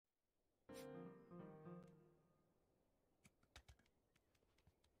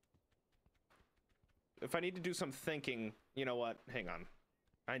if I need to do some thinking, you know what? Hang on.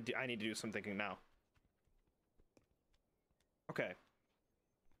 I need to do some thinking now. Okay.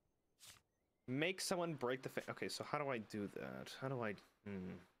 Make someone break the okay, so how do I do that? How do I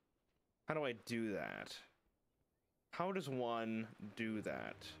do that? How does one do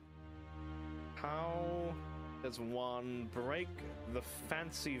that? How does one break the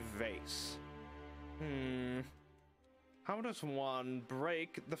fancy vase? How does one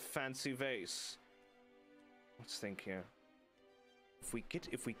break the fancy vase? Let's think here. If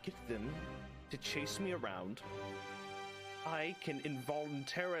we get them to chase me around, I can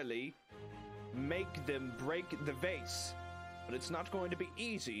involuntarily make them break the vase. But it's not going to be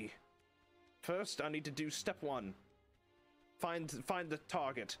easy. First, I need to do step 1. Find the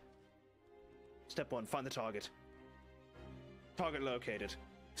target. Step 1, find the target. Target located.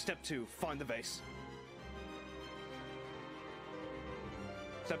 Step 2, find the vase.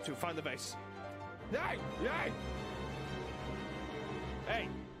 Step 2, find the vase. Hey! Hey! Hey!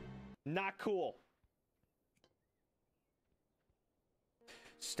 Not cool.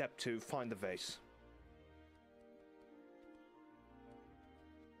 Step 2, find the vase.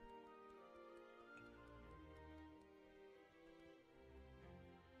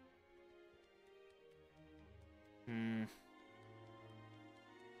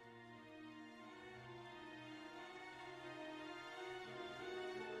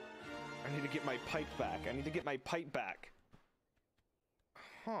 I need to get my pipe back. I need to get my pipe back.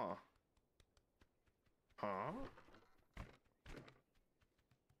 Huh. Huh?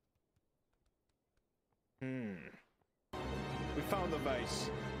 We found the vase.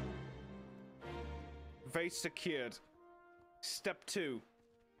 Vase secured. Step 2.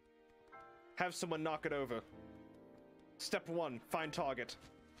 Have someone knock it over. Step 1. Find target.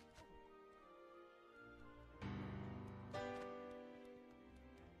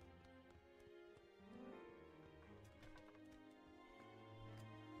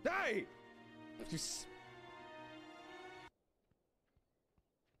 Hey!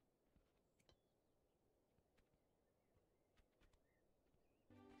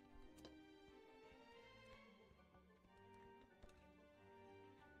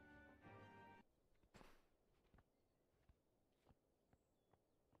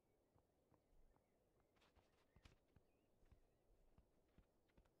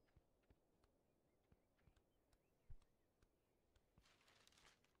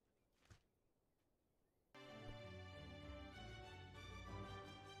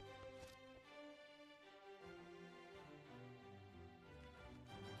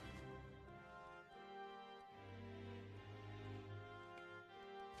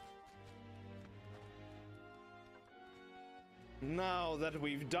 Now that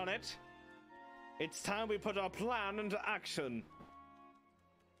we've done it, it's time we put our plan into action.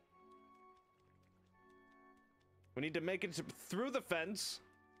 We need to make it through the fence,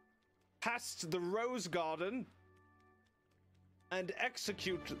 past the rose garden, and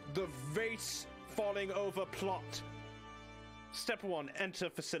execute the vase falling over plot. Step 1, enter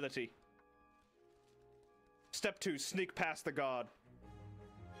facility. Step 2, sneak past the guard.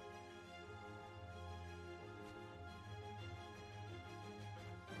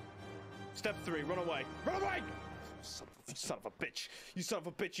 Step 3, run away. Run away! Son of a bitch. You son of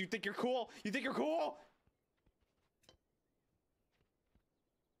a bitch. You think you're cool? You think you're cool?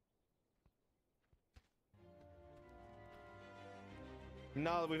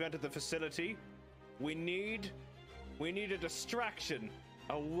 Now that we've entered the facility, we need a distraction.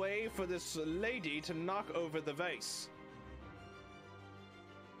 A way for this lady to knock over the vase.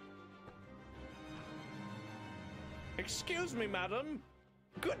 Excuse me, madam.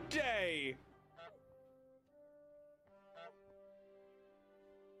 Good day!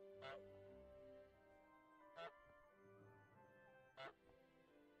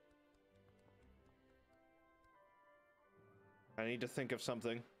 I need to think of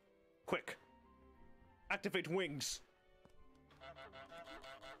something. Quick! Activate wings!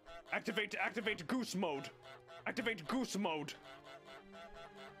 Activate Goose mode! Activate Goose mode!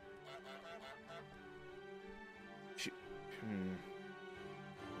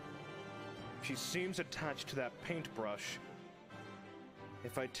 She seems attached to that paintbrush.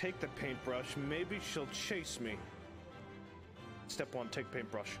 If I take the paintbrush, maybe she'll chase me. Step 1, take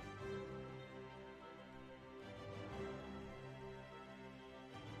paintbrush.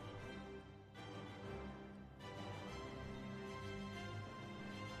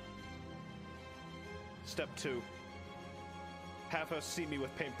 Step 2, have her see me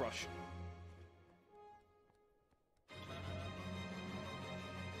with paintbrush.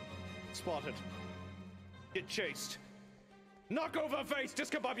 Spotted. Get chased. Knock over face!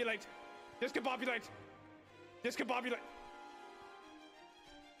 Discombobulate! Discombobulate! Discombobulate!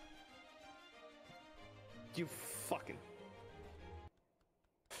 You fucking...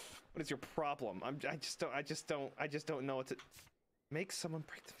 What is your problem? I just don't know what to... Make someone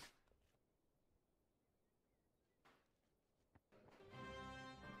break the...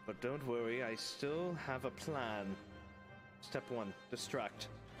 But don't worry, I still have a plan. Step 1, distract.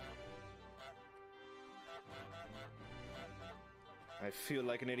 I feel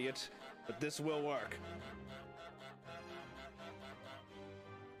like an idiot, but this will work.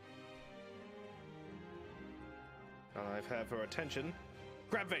 I have her attention.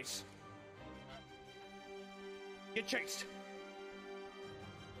 Grab vase. Get chased.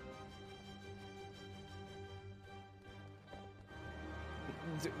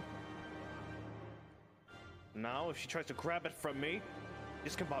 Now, if she tries to grab it from me,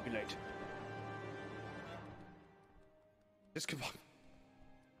 discombobulate.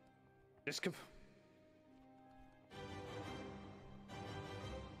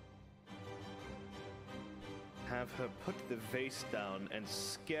 Have her put the vase down and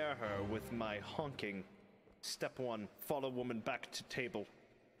scare her with my honking. Step 1, follow woman back to table.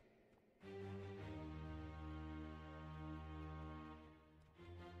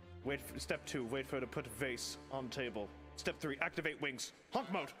 Step 2, wait for her to put vase on table. Step 3, activate wings.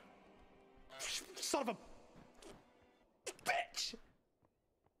 Honk mode! Son of a... bitch!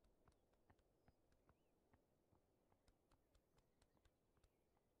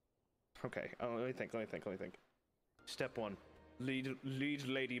 Okay, let me think. Step 1, lead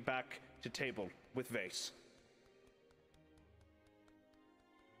lady back to table with vase.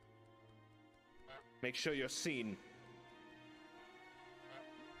 Make sure you're seen.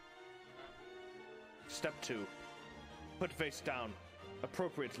 Step 2, put vase down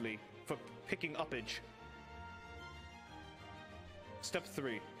appropriately for picking uppage. Step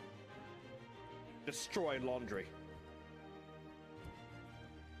 3, destroy laundry.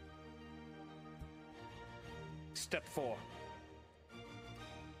 Step 4,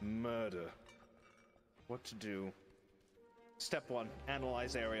 murder. What to do? Step 1,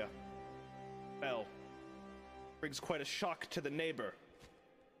 analyze area. Bell. Brings quite a shock to the neighbor.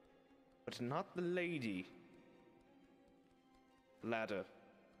 But not the lady. Ladder.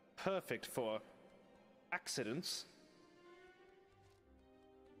 Perfect for accidents.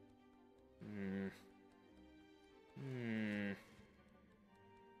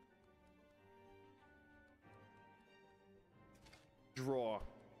 Draw.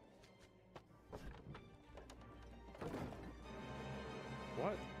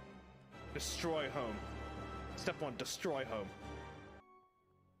 What? Destroy home. Step 1, destroy home.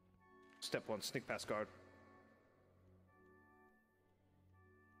 Step 1, sneak past guard.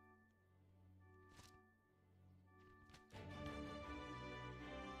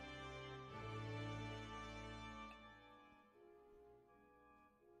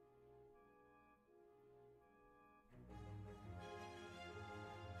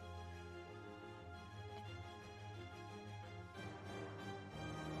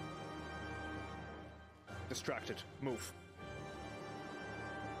 Distracted. Move.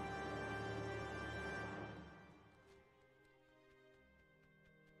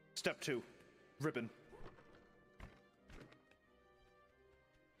 Step 2, ribbon.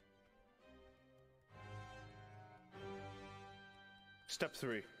 Step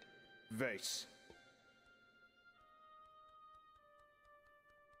 3, vase.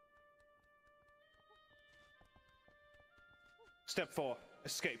 Step 4,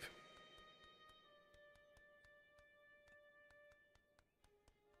 escape.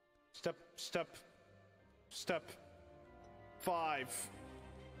 Step 5.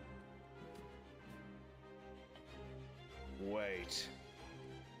 Wait.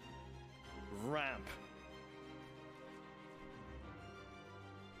 Ramp.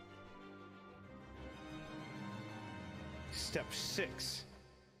 Step 6.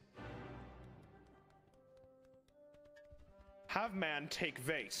 Have man take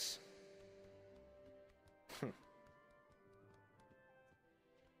vase.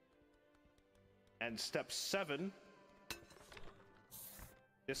 And step 7.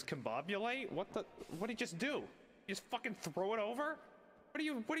 Discombobulate? What did you just do? You just fucking throw it over? What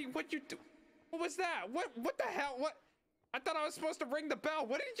you do? What was that? What the hell? What? I thought I was supposed to ring the bell.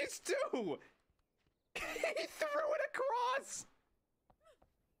 What did he just do? He threw it across.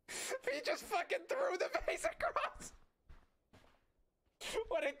 He just fucking threw the vase across.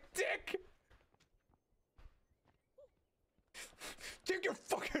 What a dick. Take your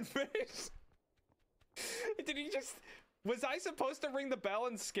fucking face. Did he just... Was I supposed to ring the bell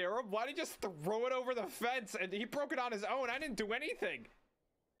and scare him? Why did he just throw it over the fence? And he broke it on his own. I didn't do anything.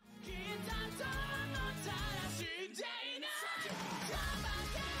 day now.